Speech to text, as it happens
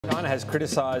China has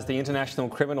criticised the International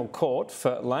Criminal Court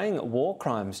for laying war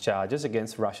crimes charges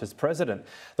against Russia's president.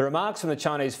 The remarks from the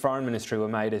Chinese Foreign Ministry were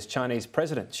made as Chinese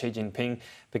President Xi Jinping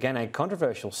began a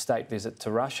controversial state visit to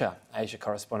Russia. Asia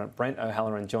correspondent Brent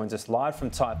O'Halloran joins us live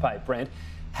from Taipei. Brent,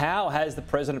 how has the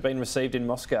president been received in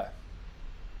Moscow?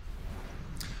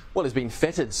 Well, he's been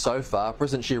feted so far.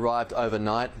 President Xi arrived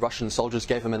overnight. Russian soldiers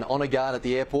gave him an honour guard at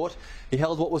the airport. He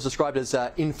held what was described as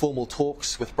informal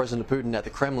talks with President Putin at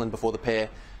the Kremlin before the pair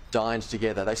dined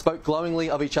together. They spoke glowingly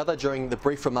of each other during the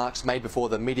brief remarks made before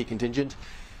the media contingent,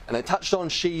 and they touched on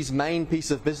Xi's main piece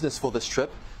of business for this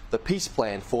trip, the peace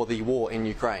plan for the war in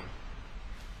Ukraine.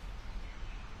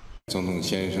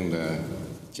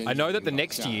 I know that the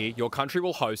next year your country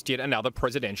will host yet another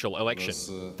presidential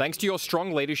election. Thanks to your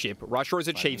strong leadership, Russia has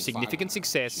achieved significant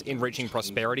success in reaching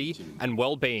prosperity and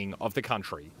well-being of the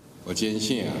country.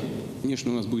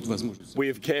 We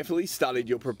have carefully studied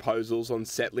your proposals on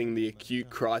settling the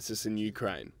acute crisis in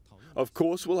Ukraine. Of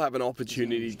course, we'll have an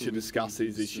opportunity to discuss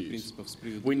these issues.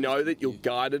 We know that you're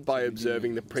guided by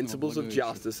observing the principles of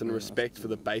justice and respect for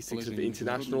the basics of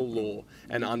international law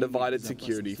and undivided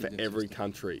security for every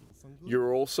country.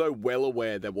 You're also well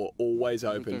aware that we're always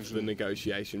open for the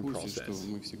negotiation process.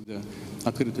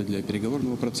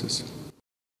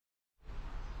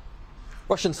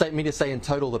 Russian state media say in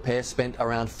total the pair spent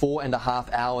around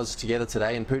 4.5 hours together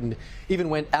today, and Putin even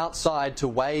went outside to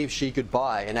wave Xi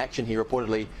goodbye, an action he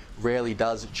reportedly rarely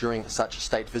does during such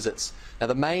state visits. Now,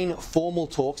 the main formal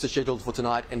talks are scheduled for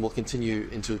tonight and will continue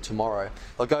into tomorrow.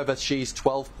 They'll go over Xi's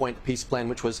 12-point peace plan,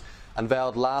 which was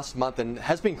unveiled last month and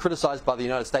has been criticised by the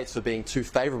United States for being too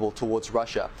favourable towards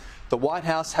Russia. The White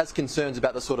House has concerns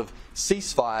about the sort of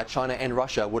ceasefire China and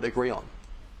Russia would agree on.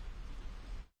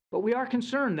 But we are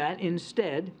concerned that,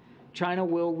 instead, China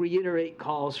will reiterate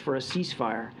calls for a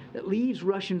ceasefire that leaves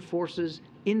Russian forces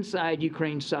inside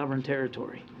Ukraine's sovereign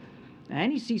territory. Now,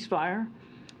 any ceasefire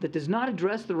that does not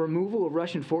address the removal of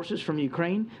Russian forces from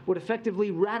Ukraine would effectively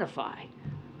ratify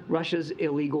Russia's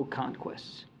illegal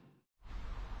conquests.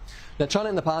 Now, China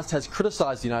in the past has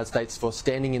criticised the United States for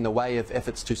standing in the way of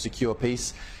efforts to secure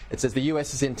peace. It says the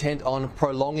US is intent on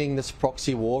prolonging this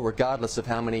proxy war regardless of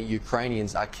how many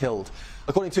Ukrainians are killed.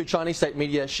 According to Chinese state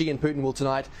media, Xi and Putin will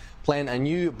tonight plan a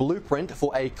new blueprint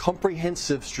for a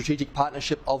comprehensive strategic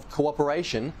partnership of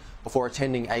cooperation before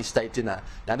attending a state dinner.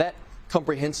 Now, that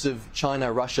comprehensive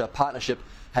China-Russia partnership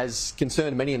has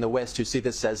concerned many in the West who see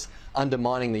this as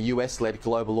undermining the US-led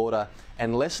global order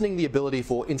and lessening the ability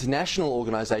for international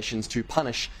organisations to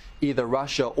punish either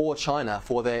Russia or China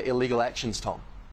for their illegal actions, Tom.